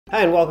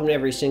Hi and welcome to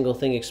Every Single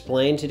Thing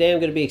Explained. Today I'm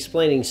going to be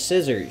explaining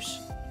scissors.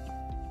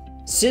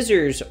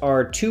 Scissors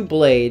are two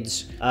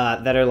blades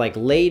that are like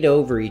laid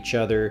over each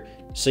other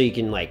so you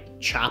can like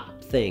chop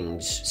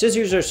things.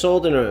 Scissors are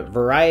sold in a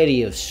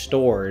variety of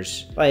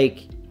stores.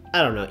 Like,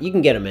 I don't know, you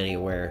can get them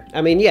anywhere.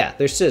 I mean, yeah,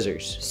 they're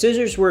scissors.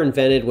 Scissors were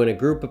invented when a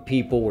group of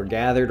people were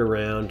gathered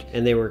around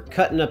and they were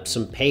cutting up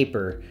some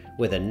paper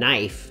with a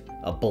knife,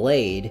 a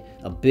blade,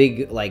 a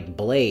big like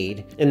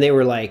blade, and they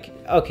were like,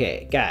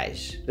 okay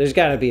guys, there's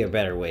got to be a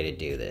better way to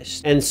do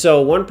this. And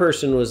so one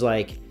person was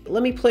like,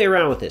 let me play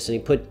around with this,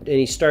 and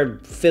he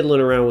started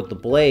fiddling around with the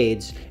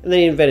blades, and then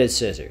he invented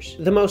scissors.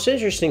 The most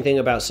interesting thing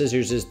about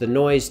scissors is the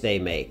noise they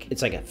make.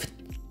 It's like a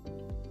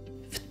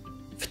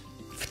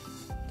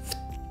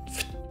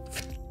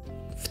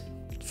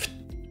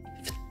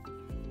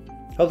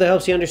Hope that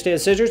helps you understand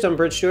scissors. I'm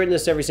Bert Stewart, and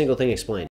this is Every Single Thing Explained.